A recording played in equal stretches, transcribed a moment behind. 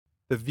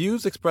The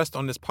views expressed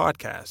on this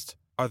podcast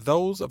are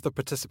those of the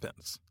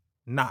participants,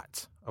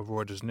 not of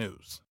Reuters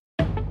News.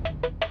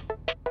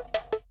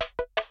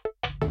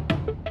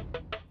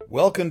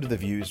 Welcome to The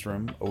Views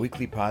Room, a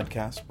weekly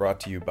podcast brought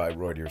to you by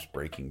Reuters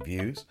Breaking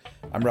Views.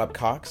 I'm Rob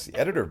Cox, the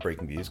editor of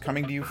Breaking Views,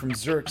 coming to you from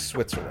Zurich,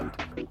 Switzerland.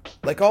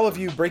 Like all of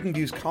you, Breaking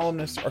Views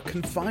columnists are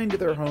confined to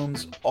their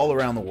homes all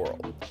around the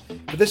world.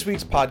 For this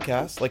week's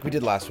podcast, like we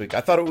did last week, I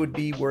thought it would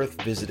be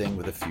worth visiting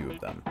with a few of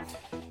them.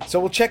 So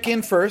we'll check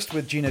in first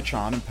with Gina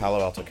Chon in Palo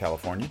Alto,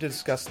 California, to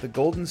discuss the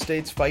Golden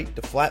State's fight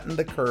to flatten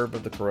the curve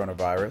of the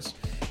coronavirus,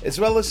 as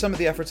well as some of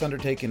the efforts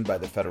undertaken by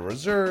the Federal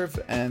Reserve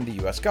and the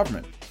U.S.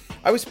 government.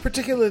 I was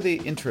particularly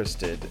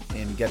interested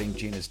in getting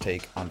Gina's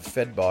take on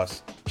Fed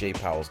boss Jay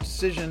Powell's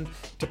decision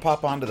to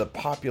pop onto the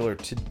popular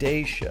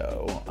Today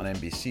Show on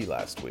NBC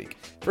last week.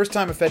 First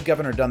time a Fed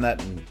governor done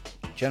that in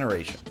a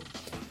generation.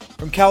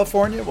 From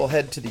California, we'll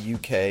head to the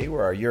UK,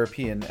 where our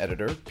European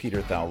editor,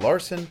 Peter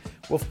Thal-Larsen,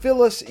 will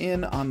fill us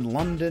in on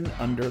London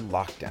under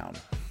lockdown.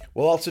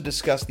 We'll also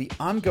discuss the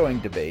ongoing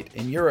debate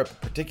in Europe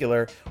in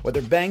particular,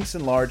 whether banks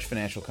and large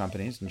financial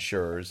companies,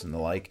 insurers and the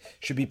like,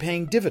 should be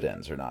paying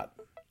dividends or not.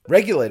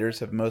 Regulators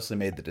have mostly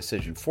made the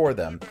decision for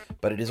them,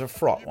 but it is a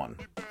fraught one.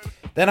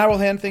 Then I will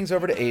hand things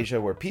over to Asia,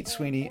 where Pete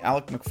Sweeney,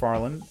 Alec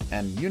McFarlane,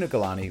 and Una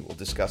Galani will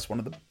discuss one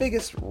of the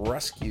biggest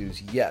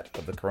rescues yet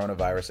of the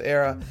coronavirus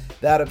era,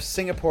 that of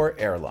Singapore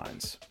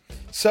Airlines.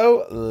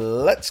 So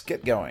let's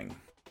get going.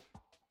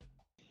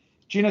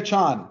 Gina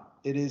Chon,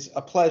 it is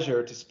a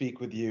pleasure to speak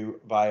with you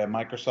via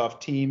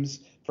Microsoft Teams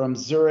from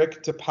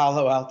Zurich to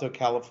Palo Alto,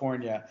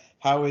 California.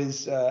 How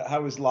is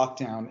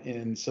lockdown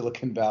in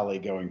Silicon Valley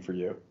going for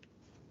you?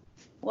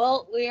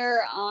 Well,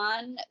 we're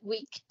on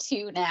week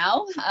 2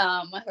 now,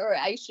 or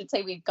I should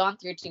say we've gone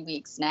through 2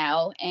 weeks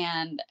now,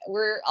 and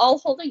we're all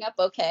holding up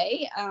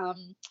okay.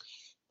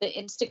 The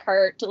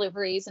Instacart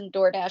deliveries and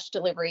DoorDash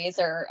deliveries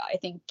are, I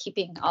think,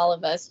 keeping all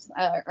of us,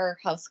 our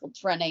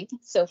households running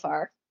so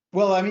far.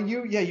 Well, I mean,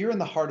 you're in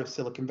the heart of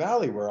Silicon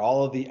Valley, where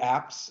all of the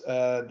apps,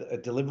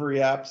 delivery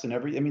apps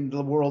and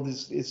the world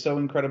is so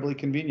incredibly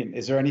convenient.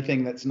 Is there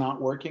anything that's not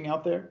working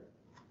out there?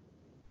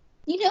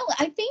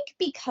 I think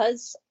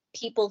because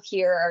people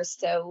here are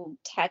so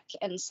tech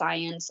and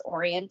science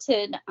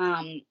oriented,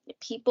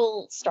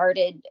 people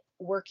started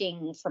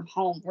working from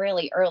home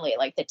really early.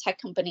 Like the tech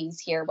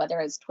companies here, whether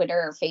it's Twitter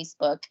or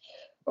Facebook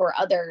or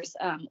others,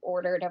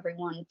 ordered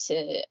everyone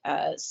to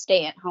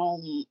stay at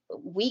home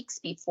weeks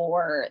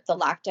before the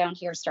lockdown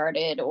here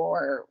started,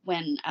 or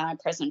when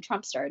President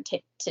Trump started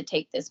to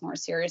take this more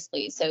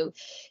seriously. So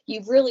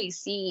you've really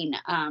seen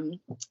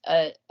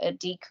a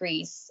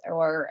decrease,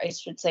 or I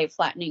should say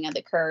flattening of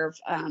the curve,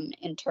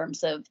 in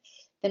terms of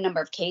the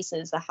number of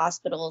cases. The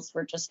hospitals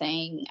were just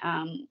saying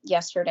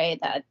yesterday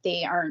that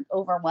they aren't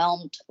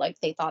overwhelmed like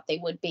they thought they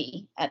would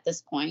be at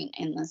this point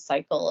in the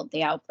cycle of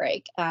the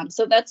outbreak.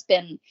 So that's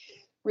been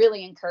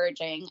really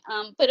encouraging.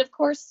 But of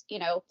course,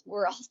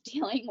 we're all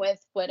dealing with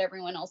what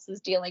everyone else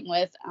is dealing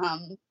with.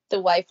 The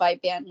Wi-Fi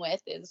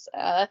bandwidth is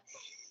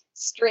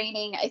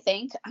straining, I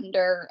think,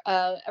 under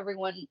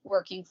everyone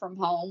working from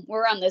home.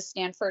 We're on the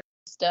Stanford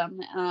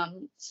system,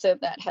 so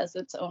that has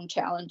its own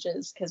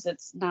challenges because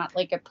it's not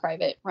like a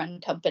private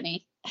run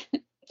company.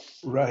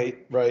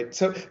 Right.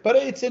 So, but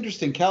it's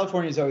interesting.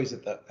 California is always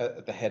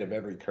at the head of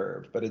every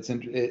curve, but it's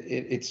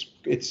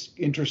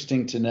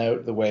interesting to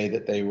note the way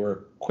that they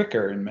were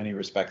quicker in many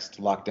respects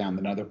to lock down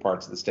than other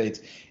parts of the states,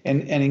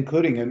 and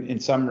including in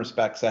some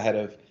respects ahead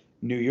of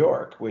New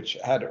York, which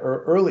had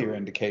earlier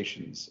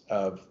indications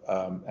of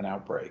an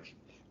outbreak.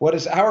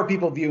 How are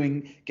people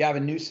viewing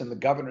Gavin Newsom, the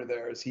governor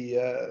there? Is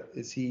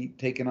he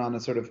taken on a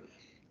sort of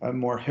a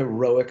more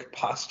heroic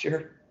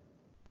posture?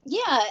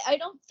 Yeah, I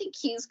don't think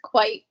he's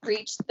quite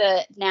reached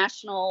the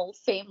national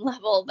fame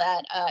level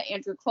that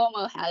Andrew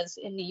Cuomo has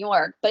in New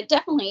York, but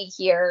definitely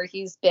here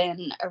he's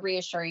been a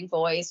reassuring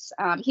voice.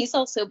 He's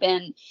also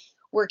been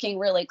working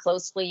really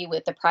closely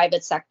with the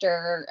private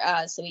sector.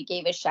 So he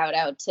gave a shout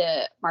out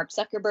to Mark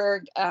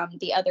Zuckerberg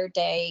the other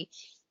day,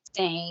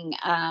 saying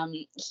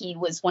he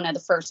was one of the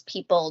first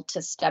people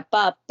to step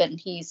up, and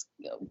he's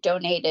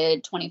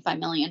donated $25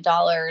 million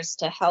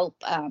to help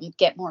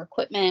get more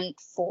equipment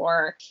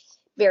for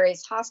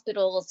various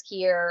hospitals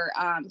here.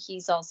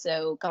 He's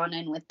also gone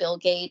in with Bill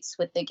Gates,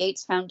 with the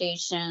Gates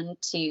Foundation,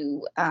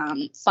 to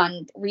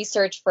fund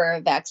research for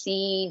a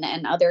vaccine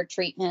and other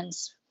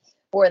treatments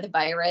for the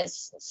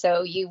virus.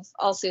 So you've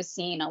also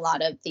seen a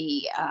lot of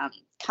the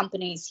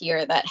companies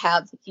here that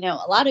have, a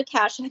lot of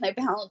cash on their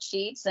balance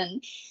sheets,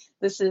 and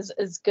this is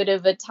as good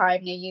of a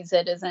time to use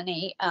it as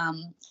any,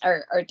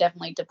 are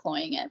definitely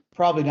deploying it.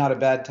 Probably not a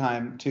bad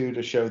time, too,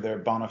 to show their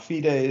bona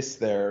fides,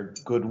 their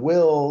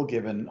goodwill,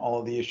 given all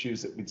of the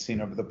issues that we've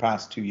seen over the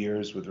past 2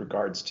 years with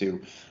regards to,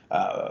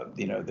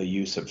 the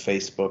use of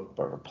Facebook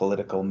or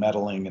political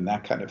meddling and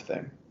that kind of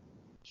thing.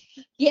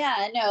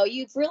 Yeah, no,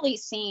 you've really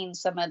seen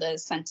some of the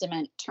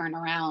sentiment turn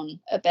around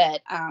a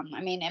bit.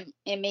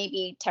 It may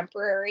be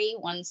temporary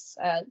once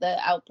the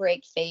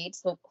outbreak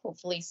fades,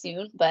 hopefully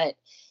soon, but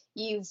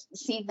you've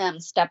seen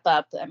them step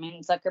up.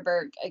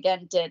 Zuckerberg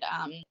again did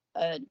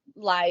a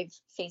live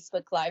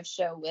Facebook live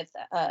show with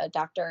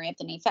Dr.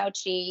 Anthony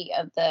Fauci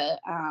of the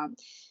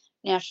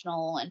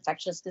National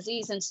Infectious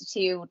Disease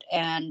Institute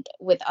and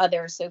with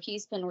others. So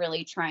he's been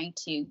really trying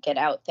to get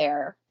out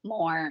there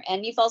more.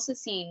 And you've also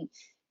seen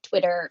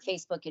Twitter,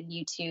 Facebook, and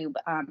YouTube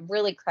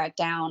really crack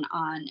down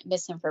on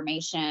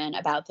misinformation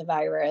about the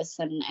virus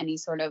and any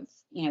sort of,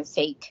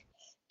 fake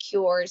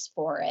cures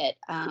for it.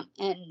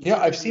 And yeah,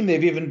 I've seen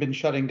they've even been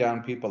shutting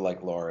down people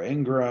like Laura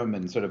Ingraham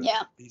and sort of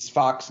these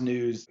Fox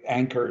News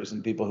anchors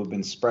and people who've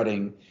been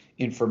spreading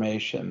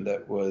information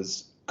that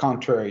was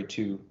contrary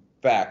to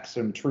facts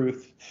and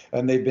truth.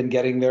 And they've been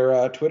getting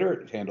their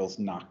Twitter handles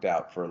knocked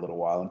out for a little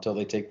while until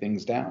they take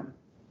things down.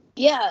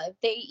 Yeah,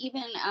 they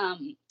even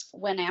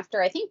went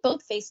after, I think,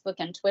 both Facebook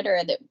and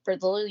Twitter, the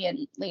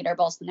Brazilian leader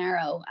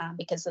Bolsonaro,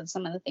 because of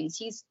some of the things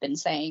he's been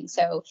saying.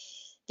 So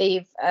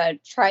they've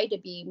tried to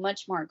be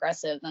much more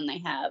aggressive than they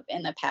have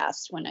in the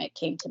past when it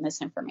came to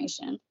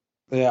misinformation.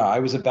 Yeah, I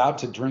was about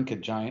to drink a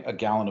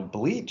gallon of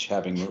bleach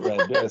having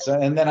read this,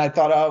 and then I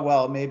thought, oh,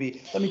 well,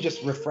 maybe let me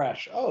just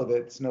refresh. Oh,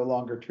 that's no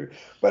longer true.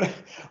 But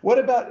what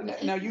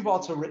about, now you've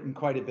also written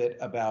quite a bit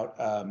about,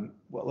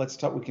 well, let's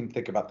talk, we can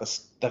think about the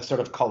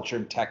sort of culture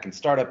in tech and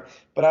startup,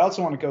 but I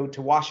also want to go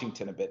to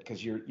Washington a bit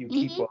because you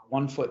keep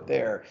one foot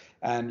there,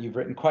 and you've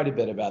written quite a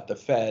bit about the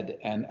Fed.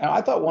 And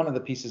I thought one of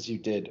the pieces you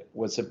did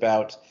was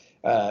about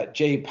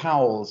Jay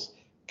Powell's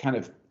kind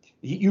of,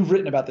 you've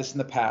written about this in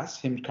the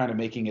past, him kind of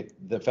making it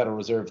the Federal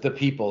Reserve, the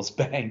people's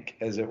bank,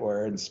 as it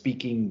were, and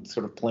speaking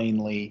sort of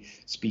plainly,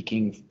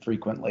 speaking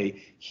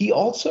frequently. He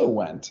also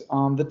went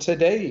on the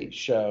Today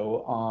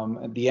Show,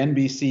 the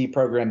NBC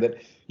program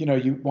that,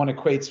 one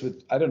equates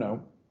with, I don't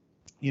know,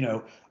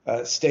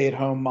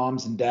 stay-at-home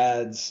moms and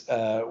dads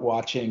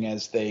watching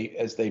as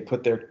they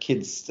put their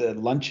kids'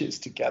 lunches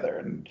together.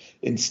 And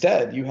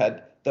instead, you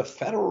had the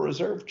Federal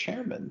Reserve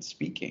chairman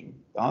speaking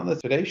on the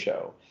Today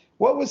Show.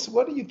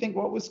 What do you think?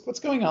 What's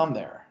going on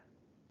there?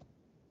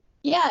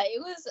 Yeah, it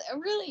was a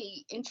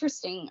really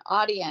interesting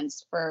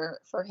audience for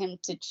him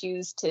to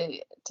choose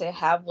to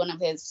have one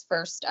of his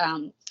first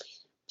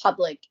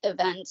public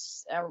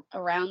events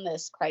around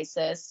this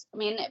crisis. I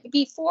mean,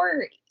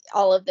 before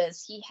all of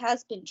this, he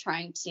has been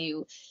trying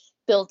to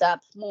build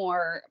up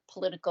more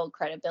political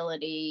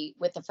credibility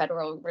with the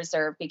Federal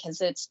Reserve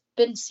because it's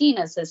been seen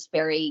as this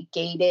very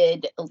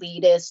gated,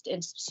 elitist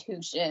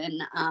institution.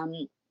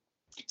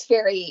 It's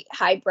very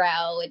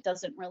highbrow. It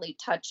doesn't really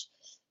touch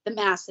the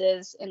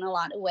masses in a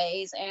lot of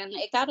ways. And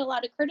it got a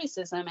lot of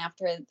criticism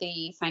after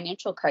the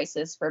financial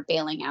crisis for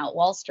bailing out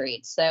Wall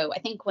Street. So I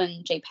think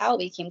when Jay Powell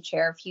became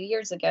chair a few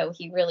years ago,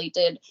 he really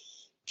did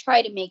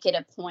try to make it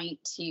a point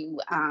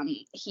to,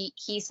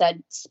 he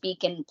said,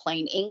 speak in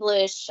plain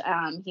English.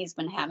 He's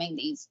been having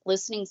these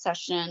listening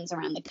sessions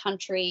around the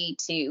country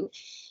to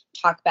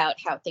talk about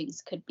how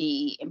things could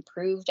be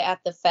improved at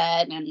the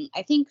Fed. And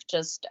I think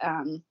just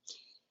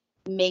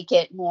make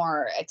it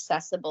more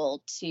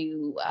accessible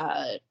to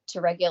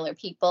regular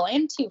people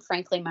and to,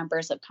 frankly,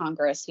 members of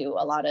Congress, who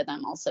a lot of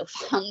them also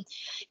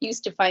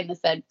used to find the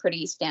Fed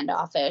pretty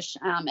standoffish.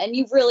 And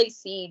you've really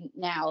seen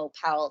now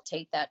Powell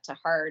take that to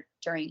heart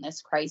during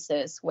this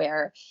crisis,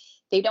 where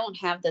they don't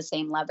have the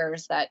same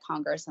levers that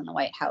Congress and the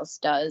White House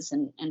does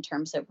in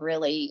terms of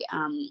really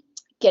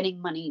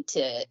getting money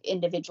to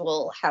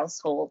individual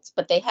households,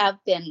 but they have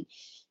been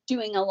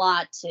doing a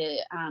lot to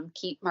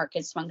keep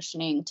markets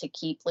functioning, to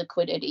keep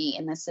liquidity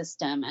in the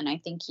system. And I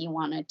think he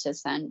wanted to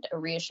send a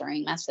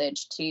reassuring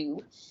message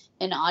to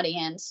an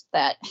audience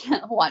that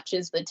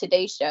watches the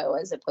Today Show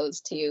as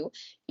opposed to,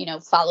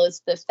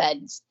 follows the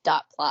Fed's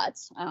dot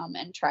plots,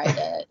 and try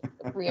to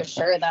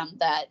reassure them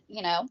that,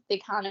 the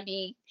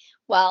economy,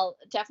 while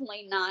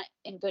definitely not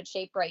in good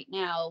shape right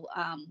now,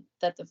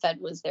 that the Fed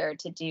was there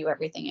to do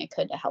everything it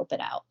could to help it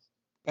out.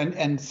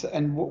 And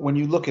when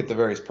you look at the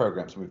various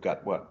programs, we've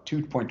got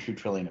 2.2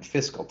 trillion of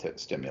fiscal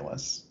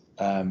stimulus,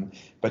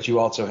 but you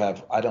also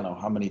have, I don't know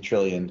how many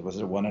trillion, was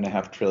it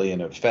 1.5 trillion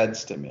of Fed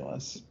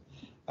stimulus?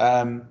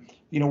 What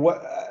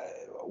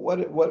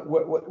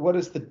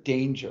is the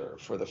danger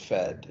for the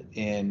Fed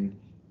in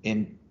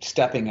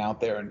stepping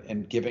out there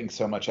and giving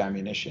so much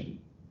ammunition?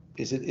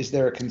 Is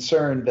there a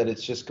concern that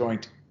it's just going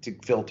to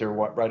filter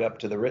right up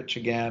to the rich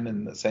again,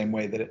 in the same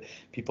way that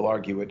people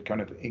argue it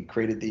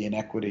created the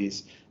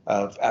inequities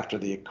of after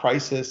the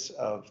crisis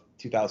of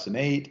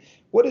 2008?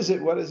 What is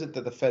it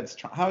that the Fed's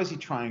how is he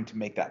trying to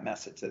make that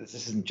message that this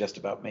isn't just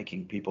about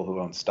making people who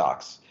own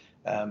stocks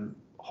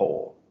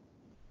whole?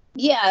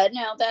 Yeah,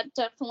 no, that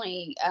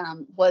definitely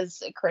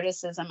was a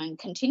criticism and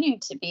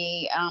continued to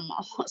be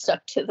almost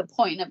up to the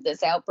point of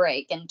this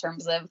outbreak in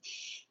terms of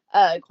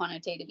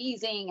quantitative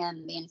easing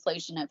and the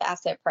inflation of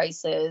asset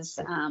prices,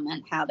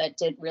 and how that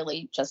did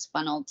really just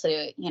funnel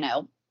to,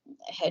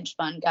 hedge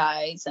fund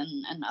guys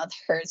and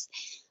others.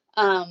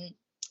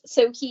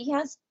 So he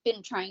has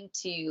been trying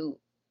to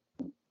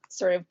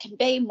sort of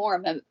convey more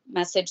of a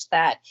message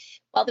that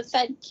while the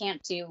Fed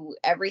can't do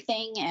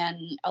everything, and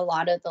a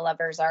lot of the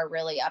levers are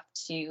really up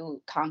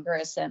to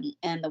Congress and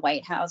the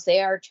White House,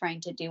 they are trying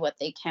to do what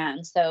they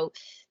can. So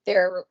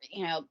they're,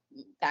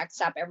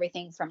 backstop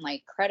everything from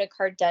like credit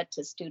card debt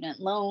to student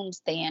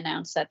loans. They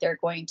announced that they're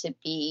going to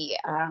be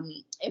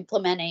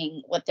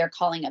implementing what they're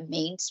calling a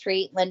Main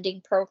Street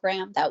lending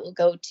program that will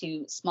go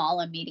to small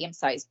and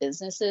medium-sized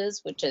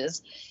businesses, which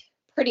is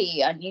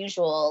pretty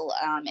unusual,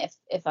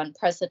 if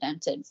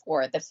unprecedented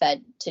for the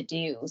Fed to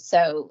do.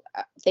 So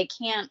they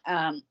can't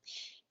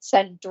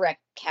send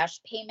direct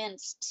cash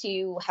payments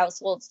to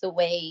households the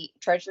way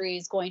Treasury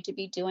is going to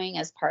be doing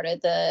as part of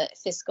the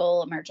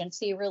fiscal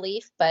emergency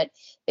relief, but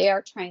they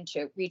are trying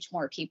to reach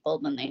more people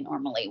than they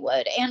normally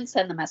would and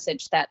send the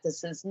message that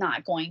this is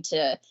not going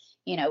to,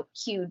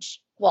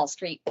 huge Wall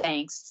Street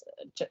banks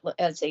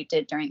as they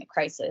did during the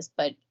crisis,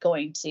 but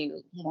going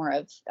to more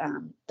of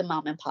the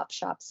mom and pop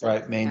shops.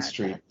 Right, Main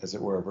Street, as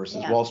it were,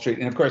 versus Wall Street.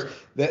 And of course,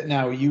 that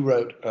now you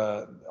wrote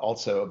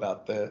also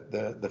about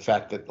the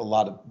fact that a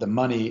lot of the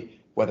money,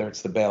 whether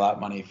it's the bailout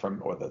money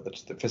or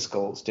the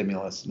fiscal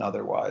stimulus and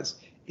otherwise,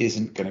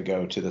 isn't going to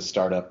go to the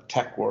startup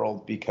tech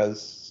world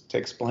to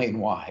explain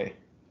why.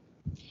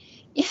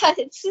 Yeah,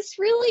 it's this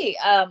really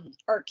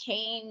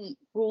arcane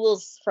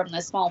rules from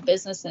the Small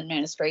Business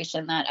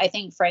Administration that I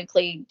think,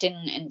 frankly,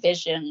 didn't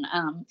envision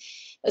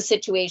a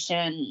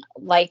situation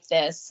like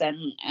this.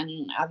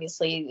 And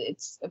obviously,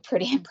 it's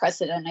pretty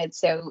unprecedented,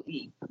 so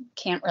you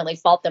can't really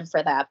fault them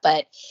for that.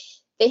 But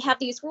they have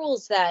these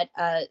rules that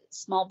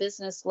small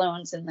business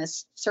loans in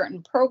this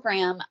certain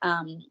program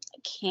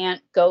can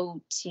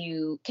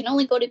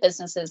only go to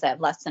businesses that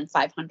have less than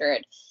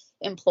 500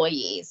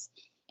 employees.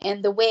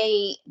 And the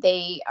way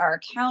they are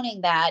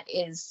counting that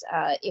is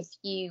if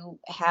you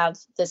have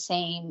the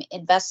same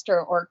investor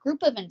or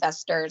group of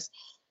investors,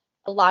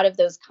 a lot of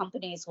those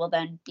companies will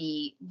then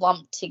be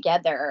lumped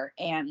together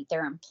and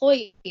their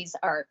employees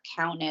are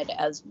counted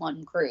as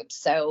one group.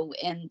 So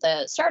in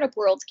the startup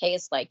world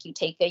case, like you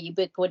take a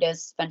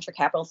ubiquitous venture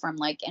capital firm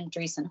like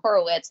Andreessen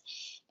Horowitz,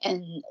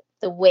 and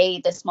the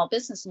way the Small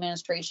Business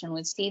Administration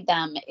would see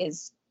them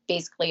is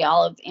basically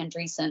all of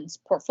Andreessen's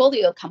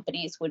portfolio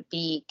companies would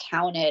be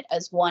counted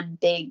as one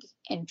big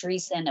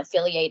Andreessen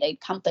affiliated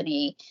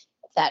company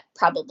that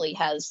probably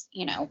has,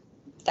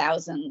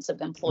 thousands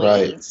of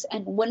employees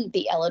and wouldn't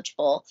be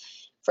eligible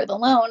for the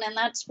loan. And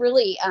that's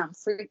really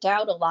freaked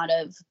out a lot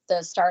of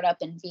the startup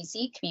and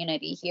VC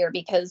community here,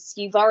 because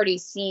you've already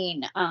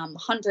seen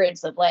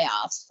hundreds of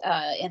layoffs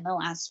in the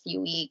last few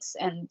weeks.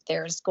 And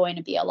there's going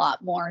to be a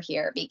lot more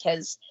here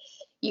because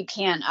you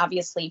can't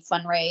obviously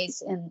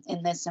fundraise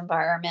in this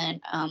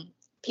environment.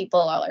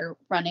 People are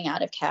running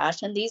out of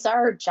cash, and these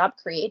are job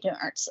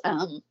creators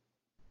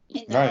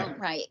in their own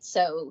right.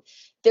 So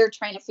they're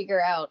trying to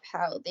figure out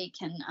how they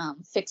can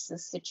fix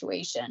this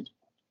situation.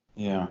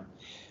 Yeah.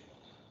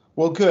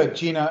 Well, good,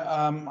 Gina.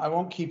 I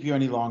won't keep you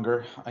any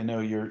longer. I know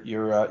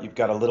you've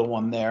got a little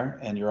one there,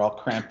 and you're all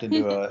cramped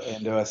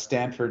into a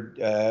Stanford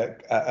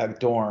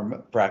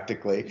dorm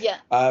practically. Yeah.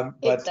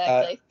 But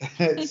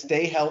exactly.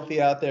 Stay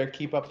healthy out there.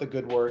 Keep up the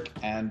good work,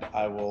 and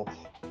I will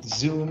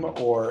Zoom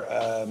or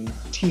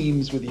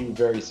Teams with you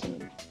very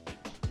soon.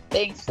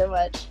 Thanks so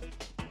much.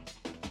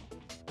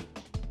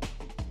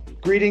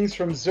 Greetings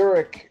from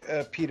Zurich,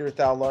 Peter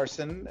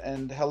Thal-Larsen,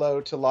 and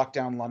hello to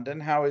Lockdown London.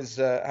 How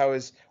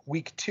is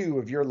week 2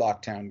 of your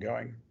lockdown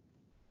going?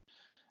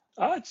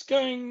 It's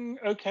going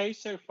okay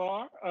so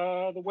far.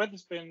 The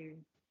weather's been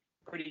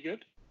pretty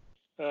good,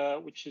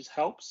 which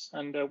helps,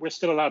 and we're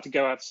still allowed to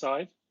go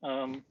outside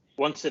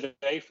once a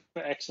day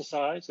for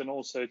exercise and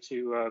also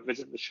to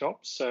visit the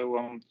shops.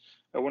 So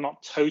we're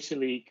not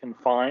totally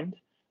confined,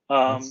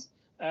 Nice.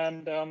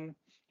 and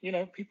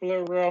people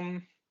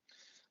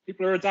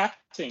are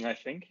adapting, I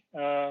think.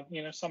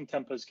 Some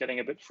tempers getting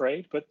a bit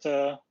frayed, but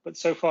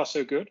so far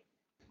so good.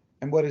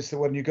 And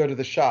when you go to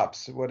the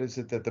shops, what is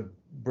it that the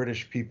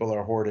British people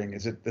are hoarding?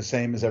 Is it the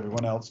same as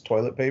everyone else,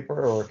 toilet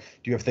paper, or do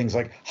you have things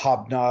like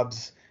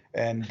hobnobs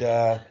and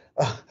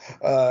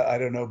I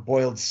don't know,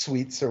 boiled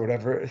sweets or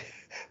whatever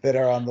that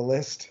are on the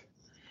list?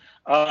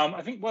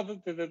 I think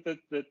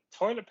the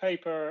toilet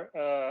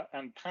paper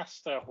and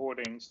pasta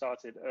hoarding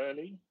started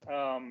early,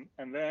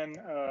 and then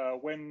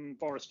when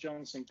Boris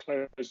Johnson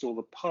closed all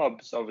the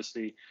pubs,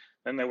 obviously,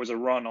 then there was a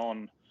run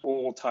on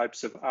all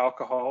types of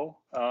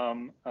alcohol.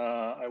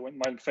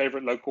 My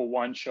favorite local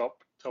wine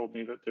shop told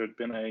me that there had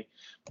been a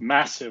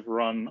massive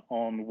run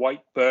on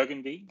white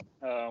Burgundy,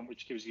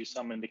 which gives you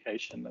some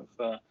indication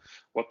of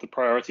what the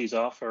priorities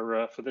are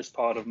for this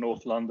part of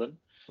North London.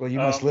 Well, you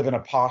must live in a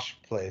posh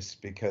place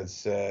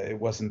because it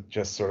wasn't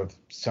just sort of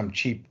some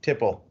cheap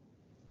tipple.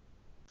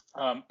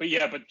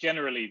 But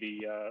generally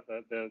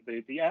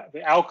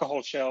the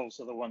alcohol shelves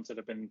are the ones that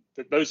have been.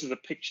 Those are the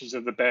pictures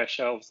of the bare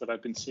shelves that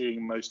I've been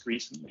seeing most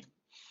recently.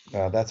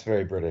 That's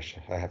very British,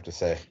 I have to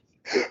say.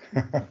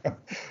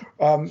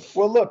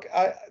 Well, look,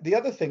 the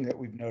other thing that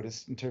we've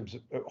noticed in terms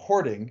of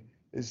hoarding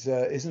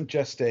isn't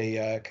just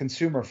a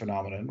consumer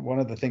phenomenon. One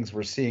of the things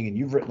we're seeing, and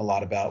you've written a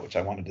lot about, which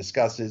I want to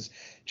discuss, is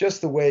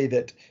just the way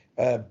that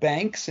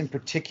banks in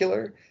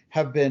particular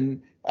have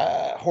been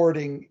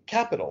hoarding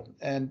capital.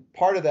 And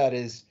part of that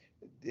is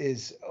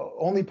is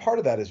only part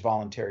of that is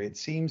voluntary. It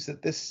seems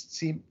that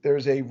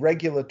there's a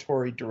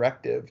regulatory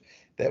directive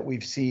that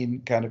we've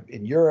seen kind of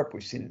in Europe,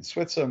 we've seen it in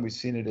Switzerland, we've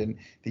seen it in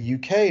the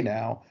UK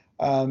now,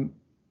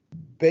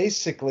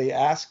 basically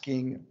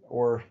asking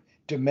or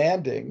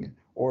demanding,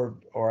 or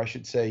I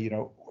should say,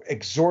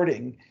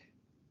 exhorting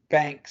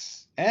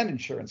banks and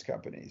insurance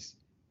companies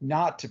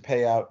not to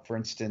pay out, for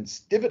instance,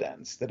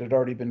 dividends that had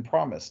already been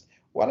promised.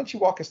 Why don't you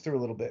walk us through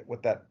a little bit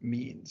what that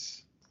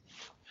means?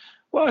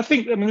 Well, I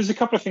mean, there's a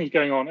couple of things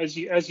going on. As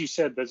you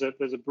said, there's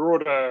a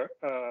broader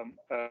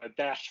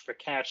dash for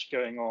cash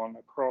going on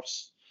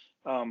across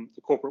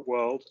the corporate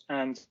world,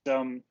 and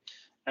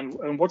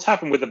what's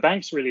happened with the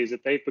banks really is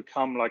that they've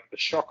become like the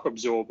shock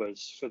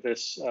absorbers for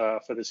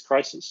this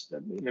crisis.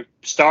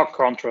 Stark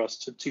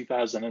contrast to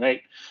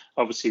 2008,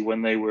 obviously,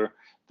 when they were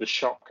the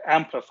shock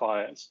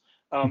amplifiers.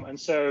 And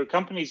so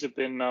companies have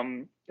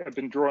been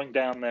drawing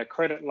down their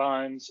credit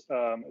lines,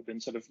 have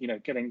been sort of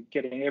getting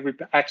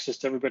access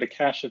to every bit of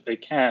cash that they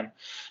can,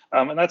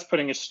 and that's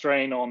putting a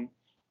strain on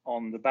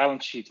the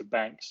balance sheet of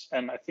banks.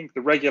 And I think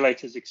the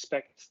regulators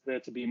expect there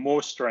to be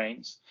more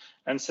strains.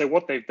 And so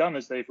what they've done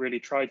is they've really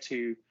tried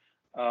to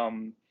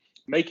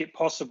make it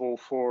possible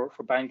for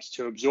banks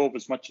to absorb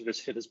as much of this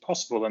hit as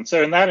possible. And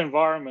so in that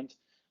environment,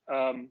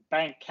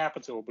 bank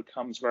capital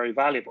becomes very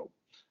valuable.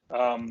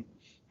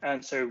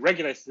 And so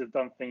regulators have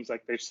done things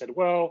like they've said,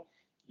 well,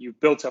 you've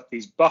built up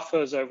these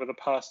buffers over the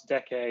past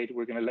decade.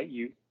 We're going to let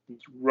you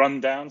run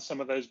down some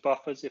of those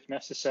buffers if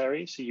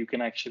necessary, so you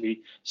can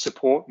actually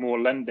support more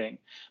lending.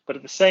 But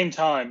at the same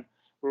time,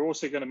 we're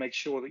also going to make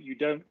sure that you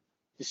don't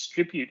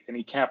distribute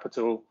any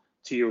capital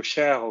to your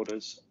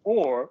shareholders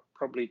or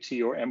probably to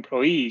your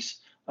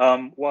employees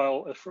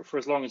for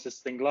as long as this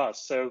thing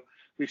lasts. So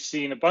we've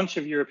seen a bunch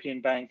of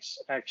European banks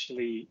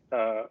actually,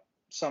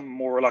 some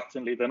more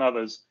reluctantly than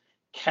others,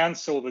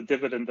 cancel the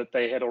dividend that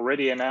they had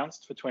already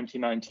announced for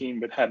 2019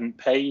 but hadn't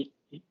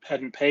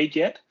paid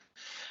yet.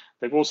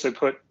 They've also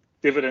put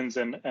dividends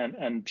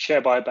and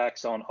share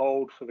buybacks on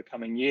hold for the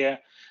coming year.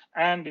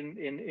 And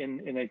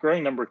in a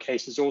growing number of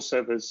cases,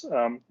 also there's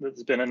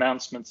been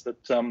announcements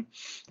that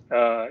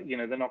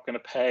they're not going to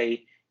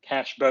pay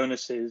cash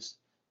bonuses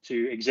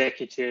to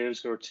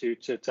executives or to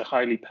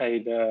highly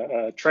paid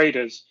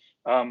traders,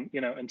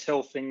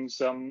 until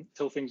things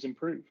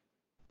improve.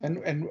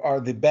 And are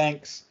the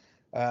banks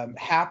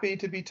happy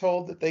to be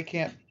told that they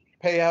can't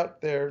pay out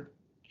their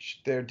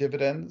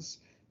dividends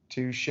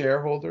to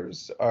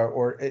shareholders,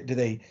 or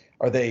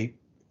are they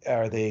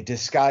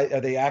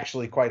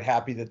actually quite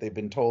happy that they've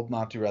been told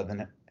not to, rather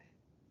than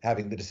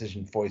having the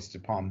decision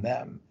foisted upon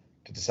them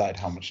to decide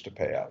how much to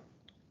pay out?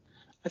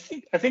 I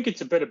think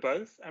it's a bit of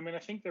both. I mean, I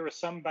think there are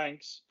some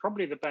banks,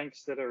 probably the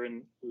banks that are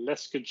in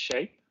less good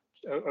shape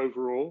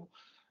overall,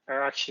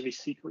 are actually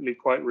secretly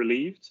quite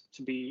relieved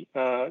to be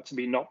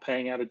not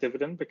paying out a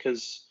dividend,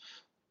 because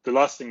the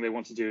last thing they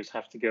want to do is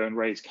have to go and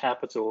raise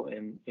capital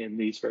in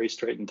these very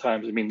straitened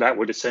times. I mean, that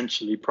would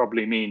essentially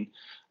probably mean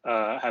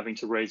having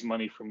to raise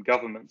money from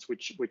governments,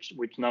 which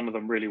none of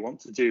them really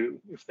want to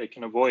do if they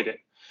can avoid it.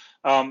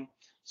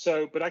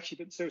 So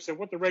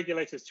what the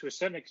regulators to a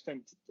certain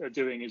extent are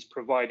doing is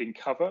providing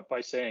cover by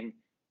saying,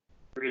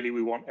 really,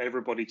 we want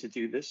everybody to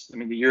do this. I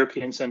mean, the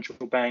European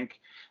Central Bank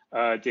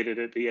did it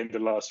at the end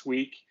of last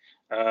week.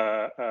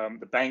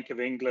 The Bank of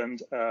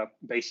England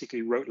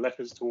basically wrote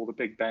letters to all the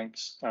big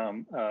banks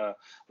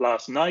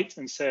last night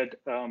and said,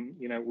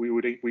 we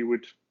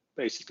would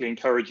basically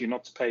encourage you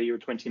not to pay your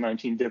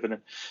 2019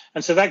 dividend.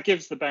 And so that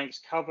gives the banks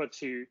cover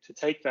to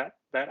take that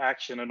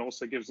action, and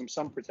also gives them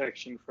some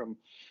protection from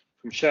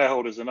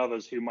shareholders and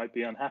others who might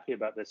be unhappy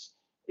about this.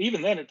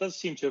 Even then, it does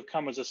seem to have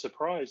come as a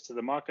surprise to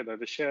the market, though.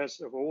 The shares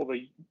of all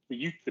the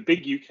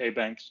big UK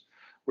banks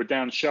were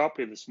down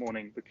sharply this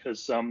morning,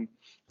 because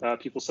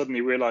people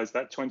suddenly realized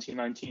that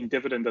 2019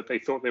 dividend that they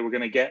thought they were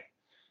going to get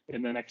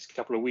in the next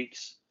couple of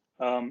weeks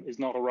is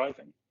not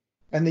arriving.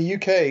 And the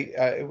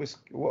UK,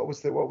 what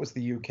was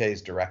the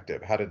UK's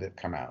directive? How did it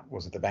come out?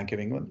 Was it the Bank of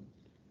England?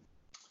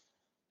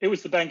 It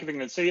was the Bank of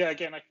England. So yeah,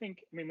 again,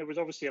 there was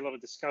obviously a lot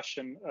of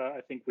discussion, I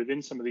think, within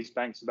some of these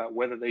banks about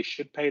whether they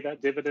should pay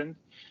that dividend,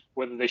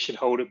 whether they should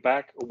hold it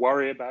back, or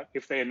worry about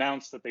if they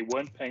announced that they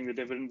weren't paying the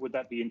dividend, would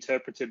that be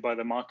interpreted by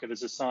the market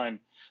as a sign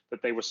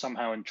that they were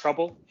somehow in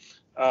trouble?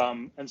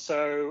 And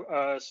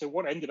so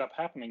what ended up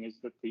happening is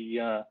that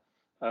the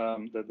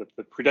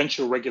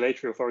Prudential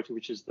Regulatory Authority,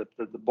 which is the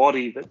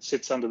body that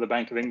sits under the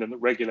Bank of England that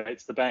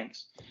regulates the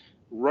banks,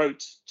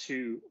 wrote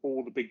to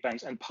all the big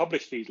banks and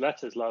published these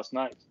letters last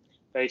night,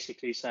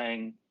 basically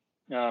saying,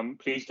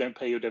 please don't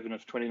pay your dividend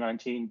for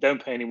 2019,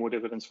 don't pay any more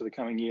dividends for the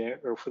coming year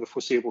or for the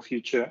foreseeable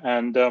future,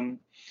 and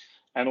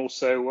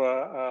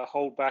also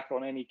hold back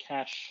on any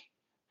cash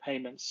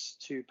payments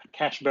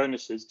cash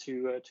bonuses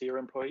to your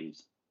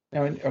employees.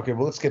 Now, okay,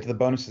 well, let's get to the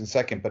bonus in a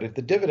second. But if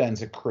the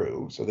dividends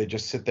accrue, so they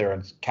just sit there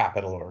as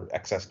capital or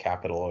excess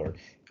capital or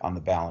on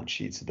the balance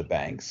sheets of the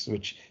banks,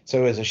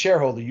 so as a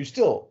shareholder, you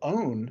still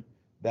own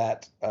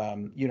that,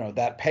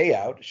 that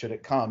payout should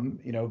it come,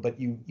 but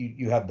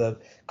you have the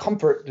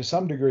comfort to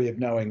some degree of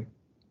knowing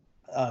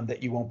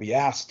that you won't be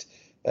asked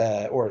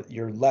or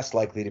you're less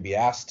likely to be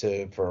asked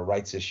for a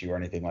rights issue or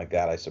anything like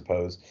that, I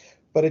suppose.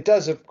 But it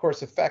does, of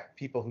course, affect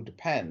people who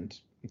depend,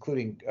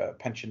 including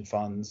pension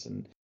funds,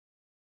 and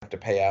have to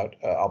pay out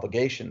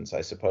obligations,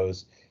 I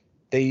suppose.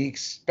 They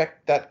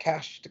expect that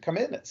cash to come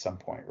in at some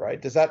point,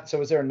 right? Is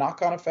there a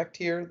knock-on effect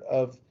here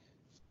of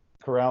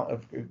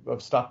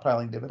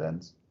stockpiling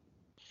dividends?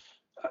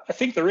 I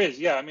think there is,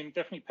 yeah. I mean,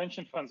 definitely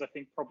pension funds, I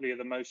think, probably are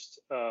the most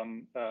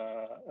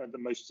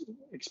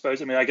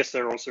exposed. I mean, I guess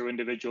there are also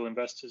individual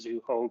investors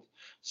who hold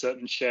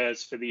certain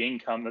shares for the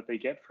income that they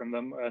get from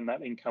them, and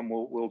that income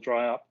will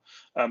dry up.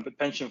 But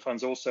pension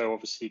funds also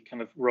obviously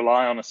kind of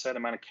rely on a certain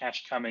amount of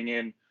cash coming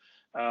in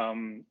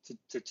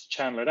to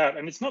channel it out.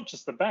 And it's not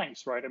just the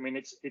banks, right? I mean,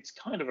 it's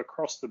kind of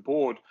across the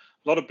board.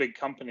 A lot of big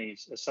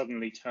companies are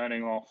suddenly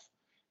turning off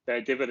their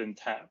dividend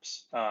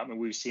taps. And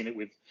we've seen it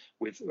with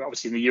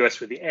obviously in the US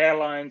with the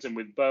airlines and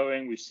with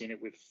Boeing. We've seen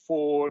it with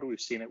Ford.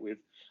 We've seen it with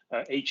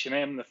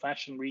H&M, the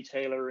fashion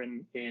retailer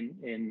in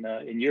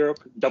Europe.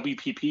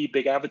 WPP,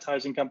 big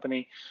advertising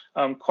company.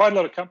 Quite a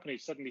lot of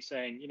companies suddenly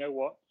saying, you know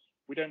what,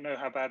 we don't know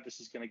how bad this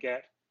is going to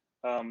get.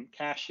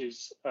 Cash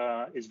is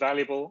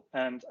valuable,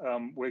 and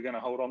we're going to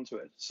hold on to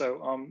it.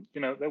 So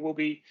there will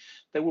be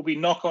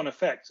knock-on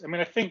effects. I mean,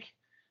 I think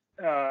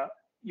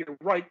you're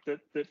right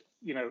that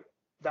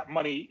that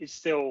money is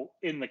still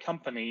in the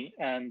company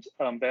and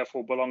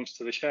therefore belongs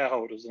to the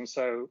shareholders. And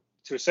so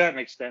to a certain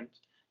extent,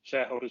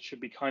 shareholders should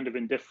be kind of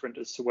indifferent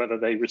as to whether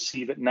they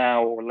receive it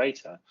now or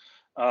later.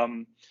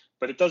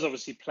 But it does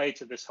obviously play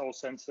to this whole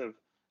sense of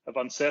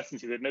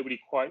uncertainty that nobody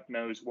quite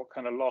knows what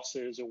kind of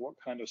losses or what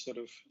kind of sort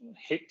of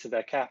hit to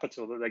their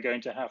capital that they're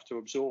going to have to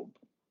absorb.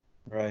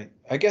 Right.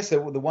 I guess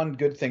the one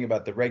good thing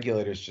about the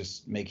regulators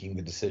just making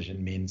the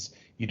decision means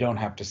you don't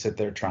have to sit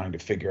there trying to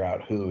figure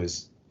out who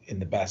is in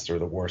the best or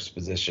the worst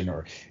position,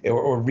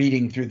 or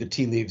reading through the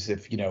tea leaves.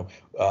 If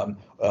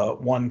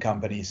one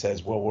company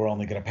says, well, we're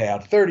only going to pay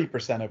out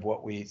 30% of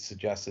what we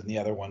suggested, and the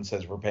other one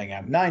says we're paying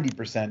out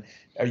 90%,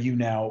 are you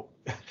now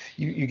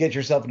you get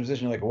yourself in a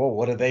position like, well,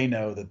 what do they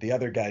know that the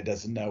other guy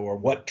doesn't know, or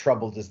what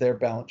trouble does their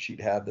balance sheet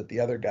have that the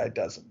other guy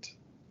doesn't?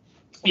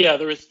 Yeah,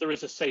 there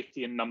is a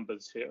safety in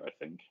numbers here, I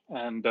think,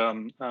 and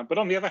but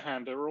on the other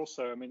hand, there are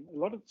also, I mean,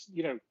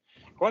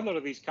 quite a lot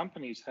of these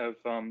companies have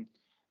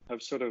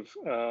sort of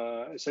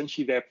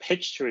essentially their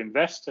pitch to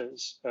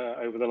investors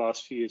over the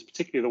last few years,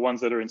 particularly the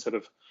ones that are in sort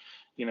of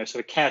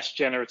cash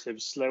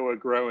generative, slower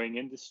growing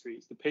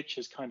industries. The pitch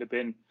has kind of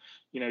been,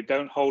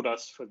 don't hold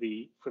us for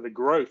the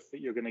growth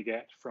that you're going to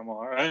get from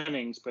our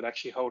earnings, but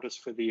actually hold us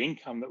for the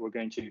income that we're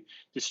going to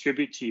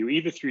distribute to you,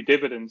 either through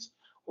dividends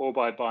or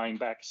by buying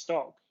back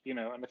stock. And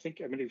I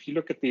think, I mean, if you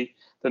look at the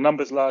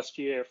numbers last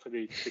year for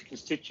the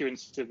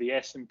constituents of the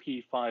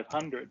S&P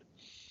 500,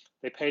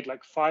 they paid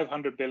like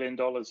 $500 billion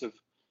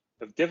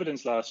of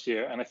dividends last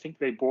year, and I think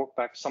they bought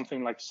back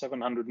something like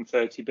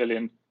 $730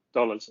 billion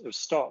of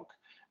stock.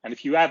 And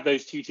if you add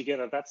those two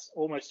together, that's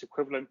almost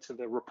equivalent to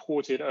the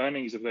reported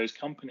earnings of those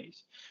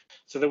companies.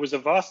 So there was a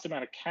vast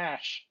amount of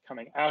cash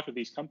coming out of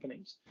these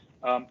companies,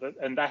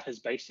 and that has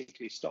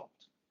basically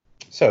stopped.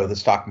 So the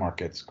stock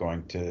market's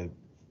going to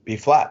be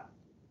flat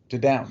to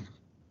down.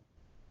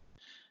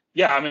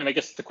 Yeah, I mean, I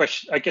guess the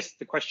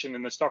question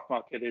in the stock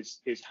market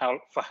is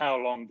how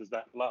long does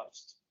that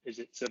last? Is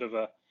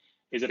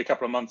it a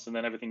couple of months and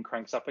then everything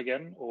cranks up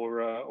again,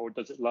 or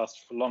does it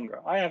last for longer?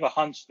 I have a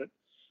hunch that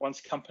once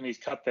companies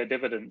cut their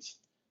dividends,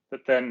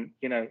 that then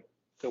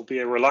there'll be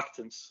a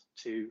reluctance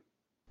to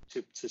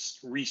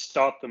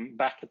restart them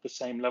back at the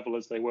same level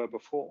as they were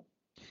before.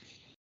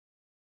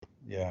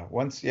 Yeah,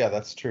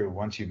 that's true.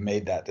 Once you've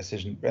made that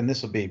decision, and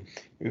it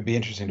would be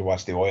interesting to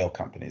watch the oil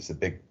companies, the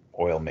big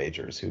oil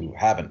majors who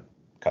haven't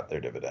cut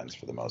their dividends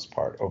for the most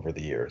part over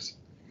the years.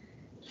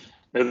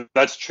 No,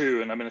 that's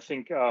true, and I mean, I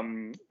think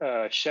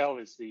Shell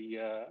is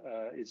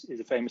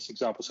a famous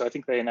example. So I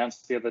think they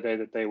announced the other day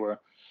that they were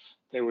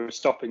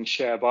stopping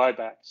share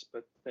buybacks,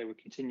 but they were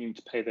continuing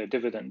to pay their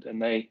dividend,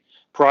 and they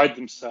pride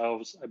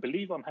themselves, I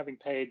believe, on having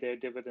paid their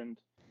dividend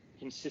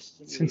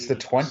consistently since the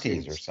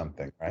 20s or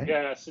something, right?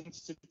 Yeah,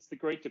 since the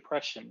Great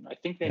Depression. I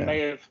think they may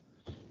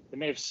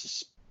have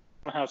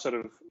somehow sort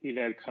of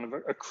kind of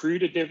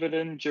accrued a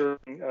dividend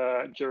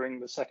during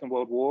the Second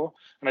World War,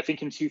 and I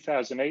think in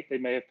 2008 they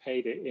may have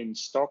paid it in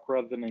stock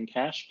rather than in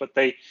cash. But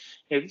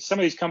some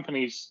of these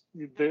companies,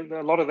 they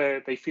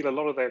feel a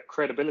lot of their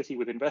credibility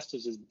with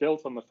investors is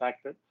built on the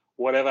fact that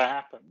whatever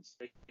happens,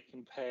 they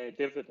can pay a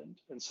dividend,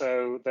 and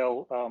so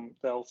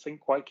they'll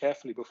think quite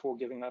carefully before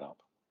giving that up.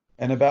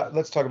 And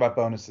let's talk about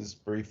bonuses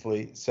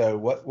briefly. So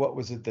what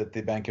was it that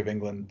the Bank of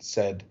England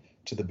said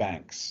to the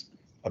banks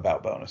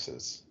about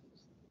bonuses?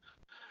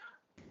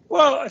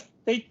 Well,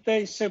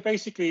 they so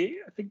basically,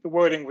 I think the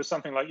wording was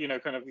something like,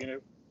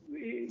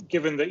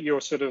 given that your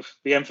sort of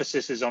the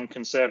emphasis is on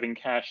conserving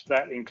cash,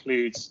 that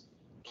includes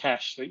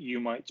cash that you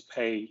might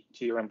pay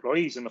to your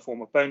employees in the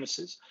form of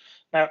bonuses.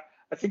 Now,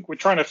 I think we're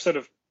trying to sort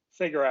of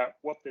figure out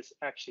what this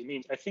actually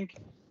means. I think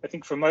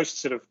for most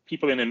sort of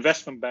people in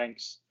investment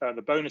banks,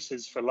 the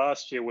bonuses for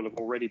last year will have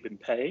already been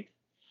paid.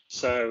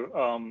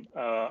 So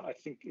I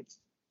think it's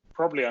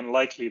probably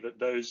unlikely that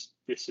those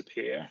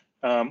disappear.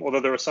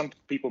 Although there are some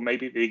people,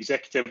 maybe at the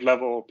executive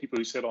level, people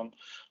who sit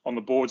on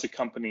the boards of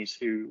companies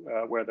who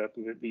where the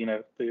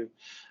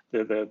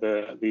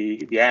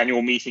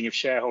annual meeting of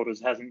shareholders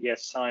hasn't yet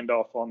signed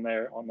off on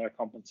their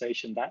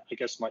compensation. That, I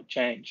guess, might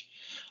change.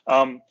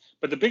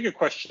 But the bigger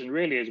question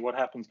really is what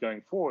happens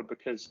going forward,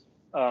 because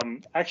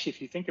actually,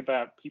 if you think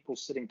about people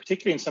sitting,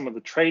 particularly in some of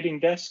the trading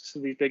desks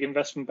of these big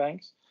investment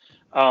banks,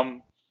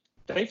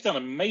 they've done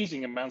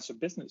amazing amounts of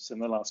business in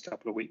the last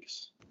couple of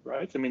weeks,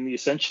 right? I mean,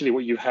 essentially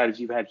what you've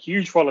had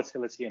huge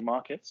volatility in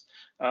markets.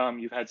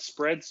 You've had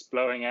spreads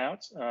blowing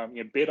out,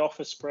 bid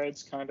offer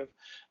spreads kind of.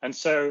 And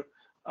so,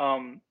 I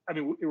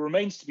mean, it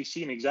remains to be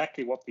seen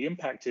exactly what the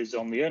impact is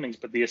on the earnings.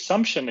 But the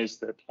assumption is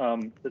that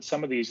that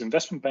some of these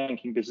investment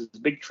banking businesses,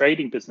 big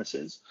trading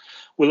businesses,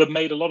 will have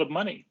made a lot of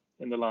money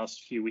in the last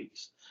few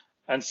weeks.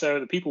 And so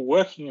the people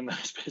working in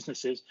those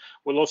businesses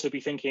will also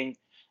be thinking,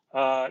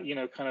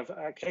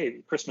 okay,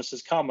 Christmas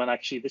has come, and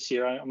actually this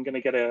year I'm going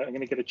to get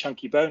a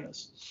chunky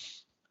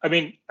bonus. I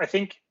mean, I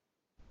think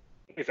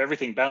if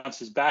everything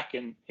bounces back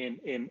in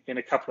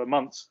a couple of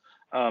months,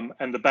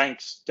 and the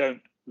banks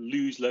don't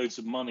lose loads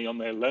of money on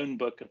their loan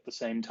book at the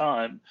same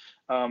time,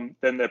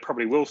 then there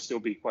probably will still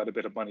be quite a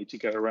bit of money to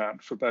go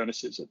around for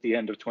bonuses at the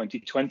end of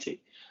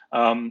 2020.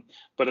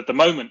 But at the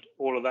moment,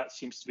 all of that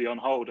seems to be on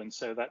hold, and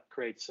so that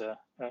creates a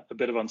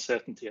bit of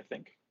uncertainty, I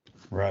think.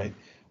 Right.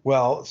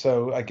 Well,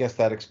 so I guess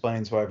that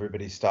explains why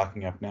everybody's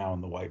stocking up now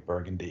in the white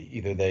burgundy.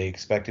 Either they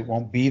expect it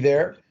won't be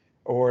there,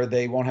 or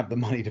they won't have the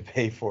money to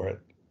pay for it.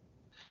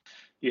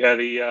 Yeah,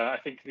 I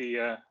think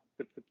the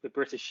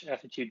British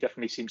attitude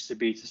definitely seems to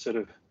be to sort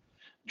of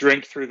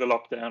drink through the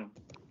lockdown.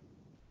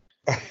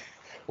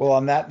 Well,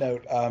 on that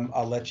note,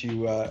 I'll let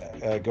you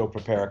go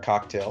prepare a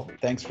cocktail.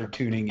 Thanks for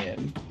tuning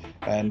in,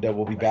 and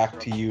we'll be back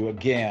to you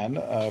again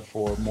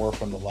for more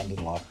from the London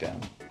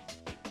lockdown.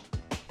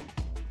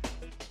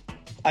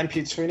 I'm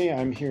Pete Sweeney.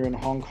 I'm here in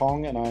Hong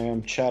Kong, and I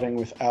am chatting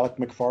with Alec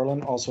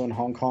McFarlane, also in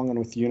Hong Kong, and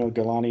with Yuno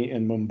Galani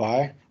in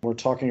Mumbai. We're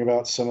talking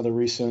about some of the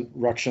recent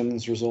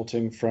ructions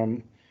resulting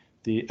from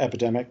the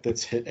epidemic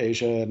that's hit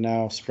Asia and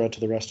now spread to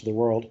the rest of the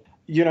world.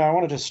 I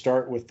wanted to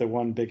start with the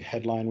one big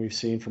headline we've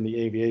seen from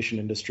the aviation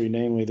industry,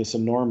 namely this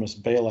enormous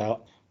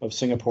bailout of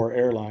Singapore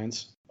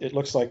Airlines. It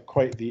looks like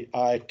quite the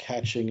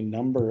eye-catching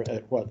number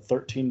at,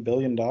 $13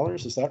 billion?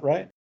 Is that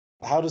right?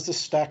 How does this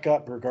stack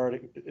up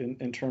regarding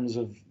in terms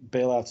of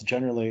bailouts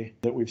generally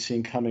that we've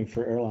seen coming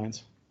for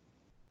airlines?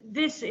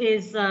 This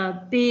is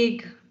a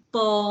big,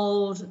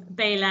 bold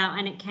bailout,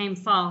 and it came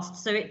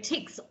fast. So it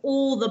ticks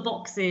all the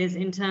boxes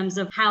in terms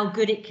of how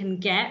good it can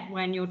get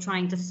when you're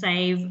trying to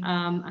save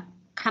a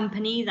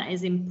company that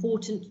is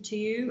important to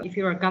you if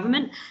you're a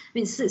government. I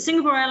mean,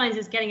 Singapore Airlines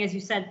is getting, as you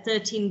said,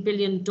 $13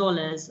 billion,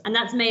 and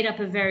that's made up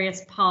of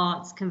various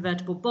parts: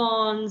 convertible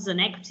bonds, an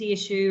equity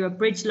issue, a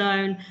bridge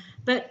loan.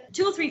 But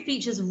two or three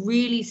features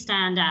really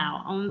stand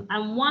out.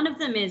 And one of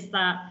them is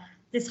that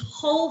this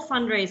whole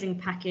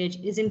fundraising package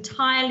is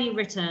entirely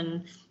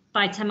written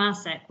by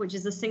Temasek, which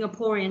is a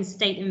Singaporean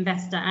state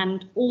investor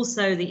and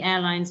also the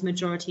airline's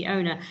majority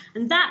owner.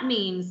 And that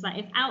means that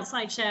if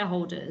outside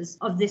shareholders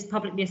of this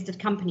publicly listed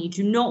company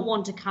do not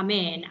want to come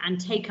in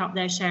and take up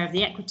their share of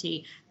the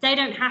equity, they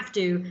don't have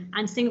to,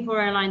 and Singapore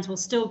Airlines will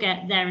still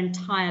get their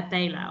entire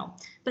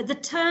bailout. But the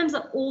terms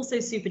are also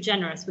super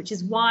generous, which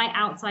is why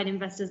outside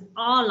investors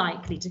are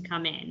likely to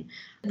come in.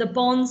 The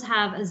bonds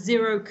have a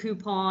 0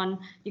 coupon.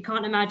 You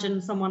can't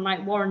imagine someone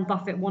like Warren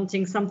Buffett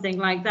wanting something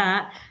like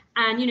that.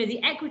 And,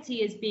 the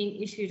equity is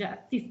being issued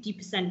at a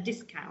 50%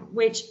 discount,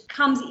 which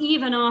comes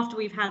even after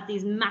we've had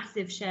these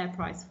massive share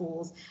price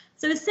falls.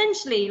 So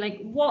essentially,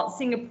 what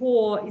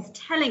Singapore is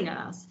telling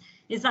us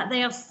is that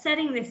they are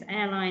setting this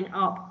airline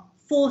up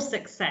for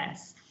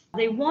success.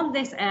 They want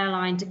this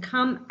airline to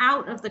come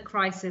out of the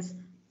crisis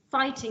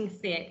fighting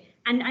fit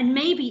and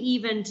maybe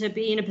even to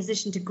be in a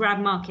position to grab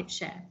market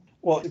share.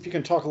 Well, if you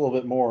can talk a little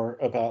bit more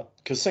about,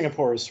 because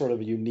Singapore is sort of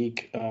a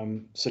unique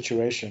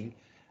situation,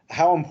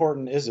 how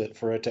important is it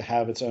for it to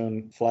have its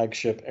own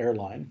flagship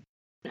airline?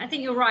 I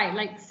think you're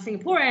right.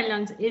 Singapore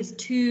Airlines is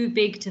too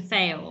big to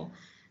fail.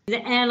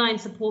 The airline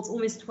supports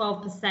almost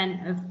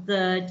 12% of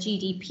the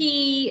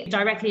GDP,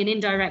 directly and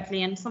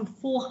indirectly, and some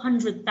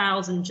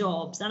 400,000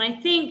 jobs. And I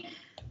think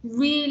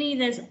really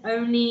there's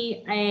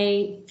only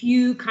a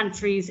few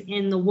countries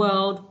in the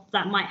world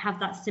that might have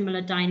that similar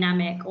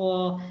dynamic,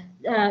 or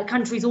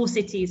countries or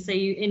cities. So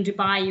in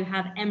Dubai, you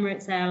have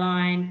Emirates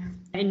Airline.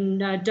 In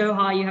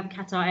Doha, you have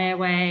Qatar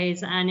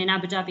Airways, and in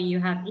Abu Dhabi, you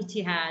have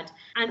Etihad.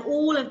 And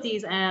all of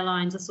these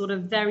airlines are sort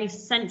of very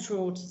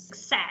central to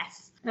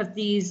success of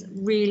these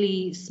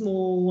really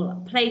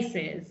small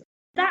places.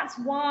 That's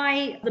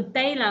why the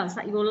bailouts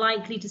that you're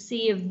likely to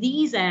see of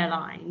these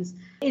airlines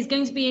is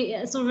going to be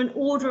sort of an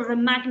order of a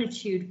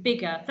magnitude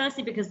bigger.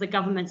 Firstly, because the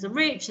governments are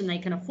rich and they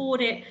can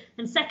afford it.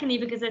 And secondly,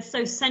 because they're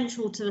so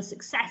central to the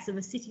success of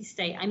a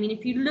city-state. I mean,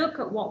 if you look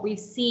at what we've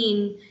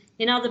seen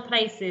in other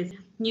places,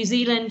 New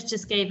Zealand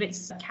just gave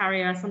its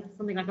carrier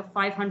something like a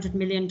 $500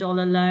 million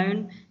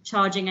loan,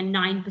 charging a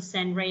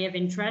 9% rate of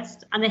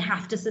interest, and they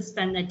have to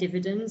suspend their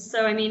dividends.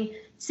 So, I mean,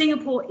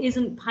 Singapore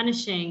isn't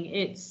punishing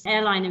its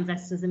airline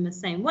investors in the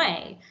same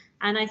way.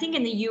 And I think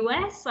in the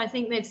US, I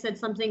think they've said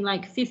something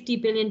like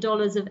 $50 billion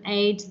of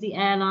aid to the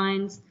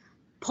airlines,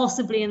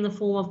 possibly in the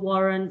form of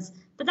warrants.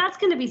 But that's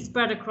going to be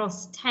spread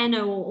across 10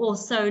 or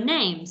so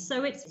names.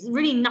 So it's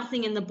really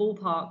nothing in the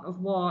ballpark of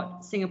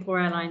what Singapore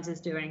Airlines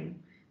is doing.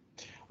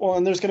 Well,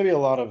 and there's going to be a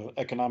lot of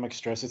economic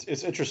stress.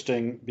 It's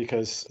interesting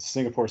because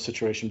Singapore's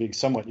situation being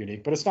somewhat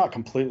unique, but it's not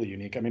completely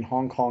unique. I mean,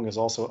 Hong Kong is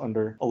also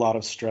under a lot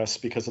of stress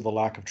because of the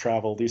lack of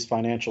travel. These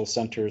financial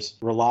centers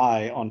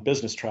rely on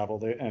business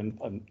travel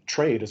and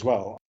trade as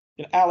well.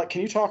 And Alec,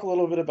 can you talk a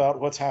little bit about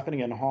what's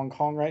happening in Hong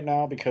Kong right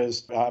now?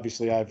 Because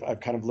obviously I've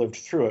kind of lived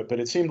through it, but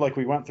it seemed like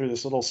we went through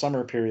this little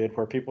summer period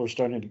where people are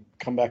starting to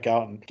come back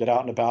out and get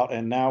out and about,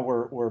 and now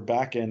we're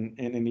back in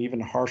an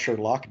even harsher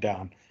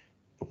lockdown.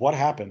 What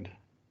happened?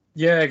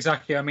 Yeah,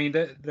 exactly. I mean,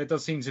 there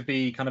does seem to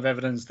be kind of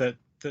evidence that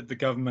the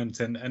government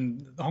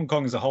and Hong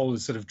Kong as a whole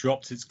has sort of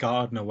dropped its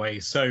guard in a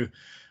way. So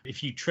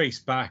if you trace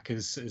back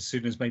as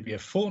soon as maybe a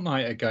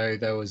fortnight ago,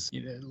 there was,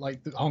 like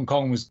Hong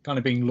Kong was kind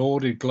of being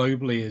lauded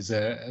globally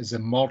as a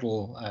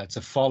model to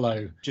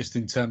follow, just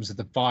in terms of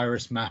the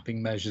virus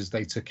mapping measures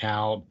they took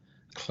out,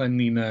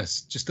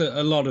 cleanliness, just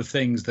a lot of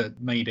things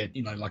that made it,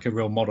 like a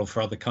real model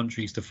for other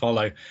countries to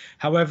follow.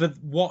 However,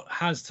 what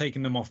has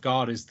taken them off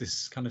guard is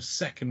this kind of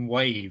second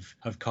wave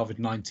of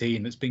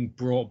COVID-19 that's being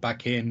brought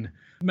back in,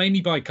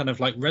 mainly by kind of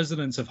like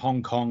residents of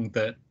Hong Kong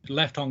that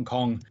left Hong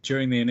Kong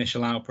during the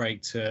initial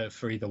outbreak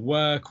for either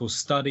work or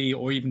study,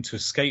 or even to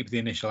escape the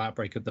initial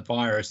outbreak of the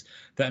virus,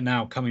 that are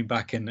now coming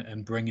back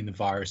and bringing the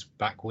virus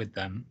back with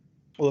them.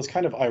 Well, it's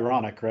kind of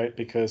ironic, right?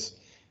 Because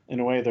in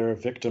a way, they're a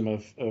victim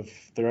of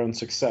their own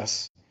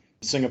success.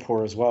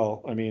 Singapore as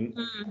well. I mean,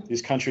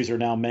 these countries are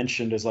now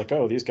mentioned as like,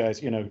 oh, these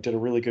guys, did a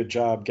really good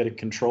job getting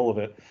control of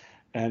it.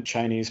 And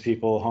Chinese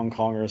people, Hong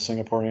Kongers,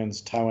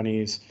 Singaporeans,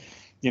 Taiwanese,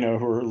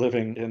 who are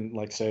living in,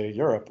 like, say,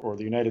 Europe or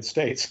the United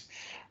States,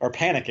 are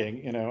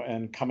panicking,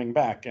 and coming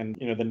back. And,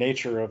 the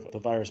nature of the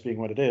virus being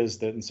what it is,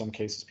 that in some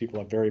cases people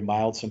have very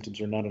mild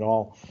symptoms or none at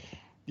all.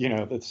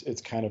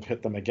 It's kind of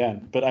hit them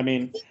again. But I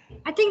mean,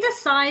 I think the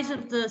size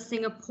of the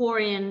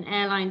Singaporean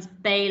Airlines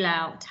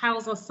bailout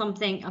tells us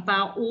something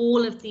about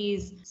all of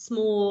these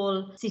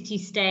small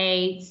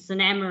city-states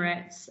and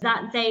Emirates,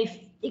 that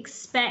they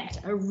expect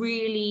a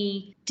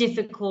really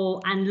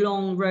difficult and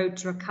long road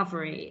to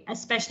recovery,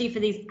 especially for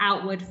these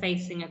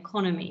outward-facing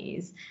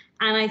economies.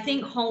 And I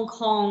think Hong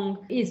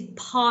Kong is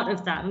part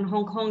of that. And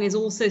Hong Kong is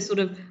also sort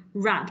of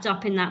wrapped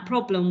up in that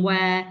problem,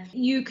 where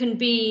you can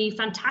be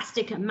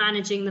fantastic at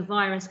managing the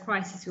virus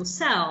crisis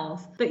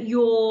yourself, but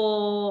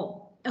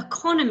your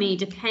economy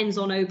depends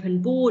on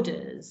open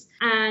borders.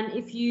 And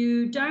if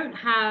you don't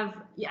have,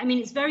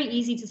 it's very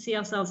easy to see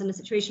ourselves in a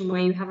situation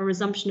where you have a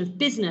resumption of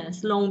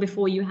business long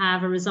before you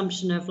have a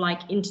resumption of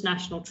like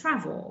international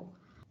travel.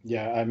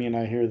 Yeah,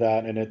 I hear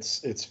that, and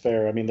it's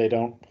fair.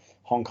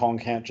 Hong Kong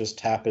can't just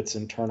tap its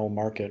internal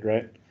market,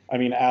 right?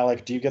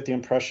 Alec, do you get the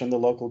impression the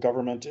local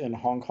government in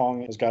Hong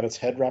Kong has got its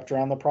head wrapped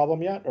around the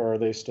problem yet, or are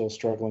they still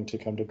struggling to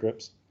come to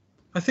grips?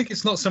 I think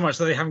it's not so much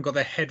that they haven't got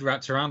their head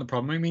wrapped around the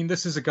problem.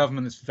 This is a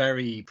government that's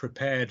very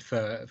prepared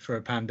for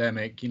a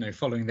pandemic,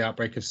 following the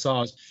outbreak of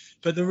SARS.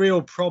 But the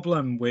real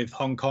problem with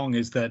Hong Kong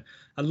is that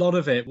a lot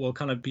of it will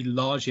kind of be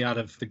largely out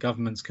of the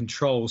government's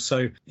control.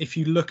 So if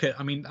you look at,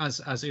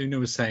 as Una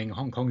was saying,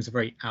 Hong Kong is a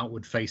very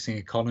outward facing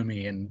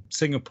economy, and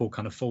Singapore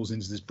kind of falls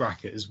into this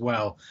bracket as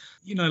well.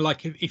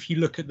 If you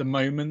look at the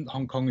moment,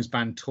 Hong Kong has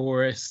banned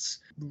tourists,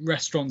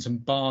 restaurants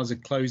and bars are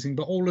closing,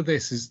 but all of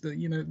this is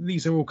that,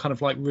 these are all kind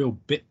of like real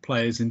bit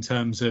players in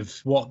terms of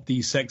what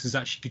these sectors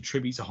actually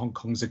contribute to Hong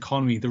Kong's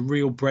economy. The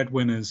real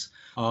breadwinners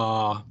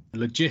are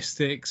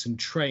logistics and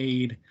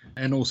trade,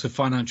 and also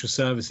financial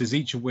services,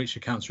 each of which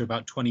accounts for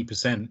about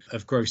 20%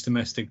 of gross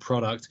domestic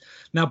product.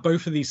 Now,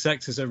 both of these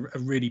sectors are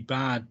really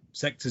bad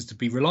sectors to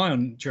be rely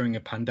on during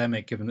a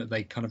pandemic, given that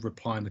they kind of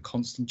rely on the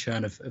constant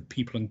churn of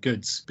people and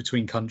goods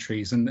between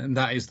countries. And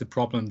that is the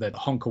problem that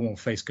Hong Kong will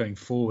face going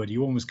forward.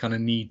 You almost kind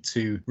of need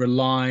to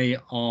rely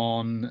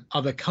on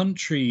other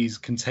countries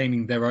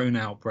containing their own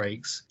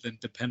outbreaks and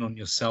depend on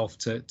yourself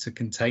to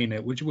contain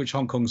it, which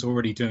Hong Kong's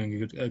already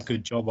doing a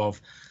good job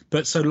of.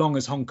 But so long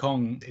as Hong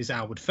Kong is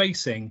outward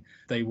facing,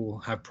 they will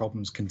have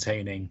problems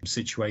containing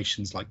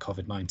situations like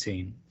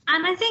COVID-19.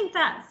 And I think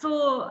that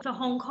for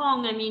Hong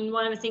Kong,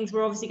 one of the things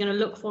we're obviously going to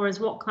look for is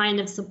what kind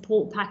of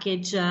support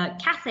package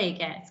Cathay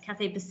gets,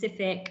 Cathay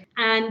Pacific.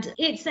 And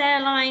its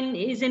airline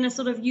is in a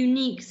sort of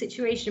unique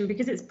situation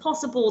because it's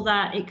possible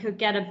that it could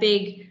get a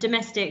big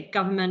domestic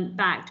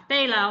government-backed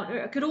bailout, or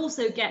it could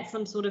also get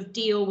some sort of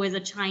deal with a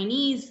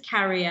Chinese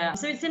carrier.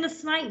 So it's in a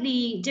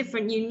slightly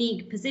different,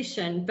 unique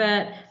position.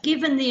 But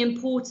given the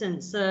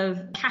importance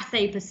of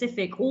Cathay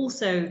Pacific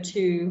also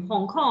to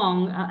Hong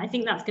Kong, I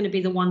think that's going to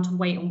be the one to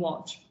wait and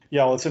watch.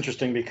 Yeah, well, it's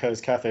interesting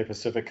because Cathay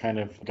Pacific kind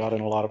of got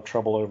in a lot of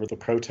trouble over the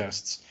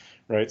protests,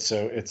 right?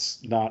 So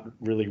it's not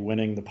really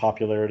winning the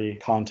popularity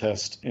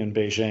contest in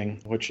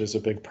Beijing, which is a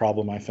big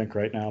problem, I think,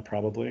 right now,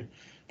 probably.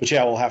 But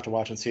yeah, we'll have to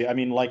watch and see. I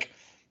mean, like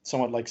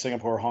somewhat like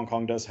Singapore, Hong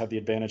Kong does have the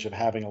advantage of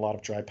having a lot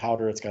of dry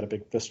powder. It's got a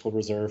big fiscal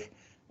reserve.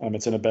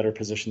 It's in a better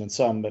position than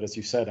some, but as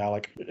you said,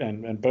 Alec,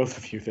 and both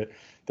of you,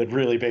 that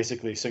really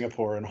basically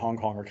Singapore and Hong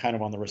Kong are kind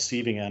of on the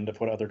receiving end of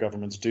what other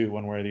governments do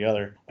one way or the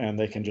other, and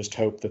they can just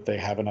hope that they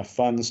have enough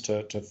funds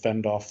to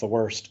fend off the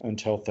worst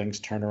until things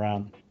turn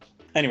around.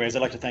 Anyways,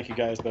 I'd like to thank you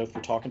guys both for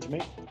talking to me,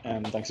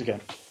 and thanks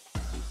again.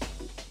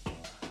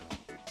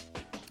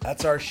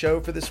 That's our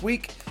show for this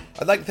week.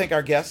 I'd like to thank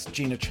our guests,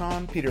 Gina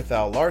Chon, Peter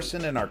Thal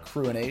Larson, and our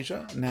crew in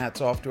Asia, and hats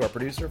off to our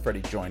producer,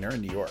 Freddie Joyner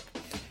in New York.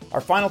 Our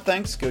final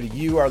thanks go to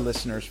you, our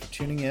listeners, for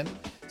tuning in.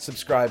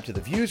 Subscribe to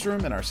The Views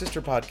Room and our sister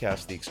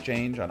podcast, The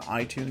Exchange, on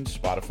iTunes,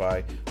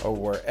 Spotify, or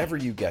wherever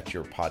you get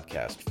your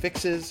podcast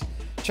fixes.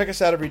 Check us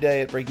out every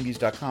day at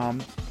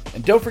breakingviews.com.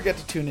 And don't forget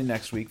to tune in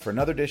next week for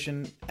another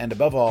edition. And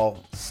above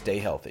all, stay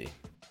healthy.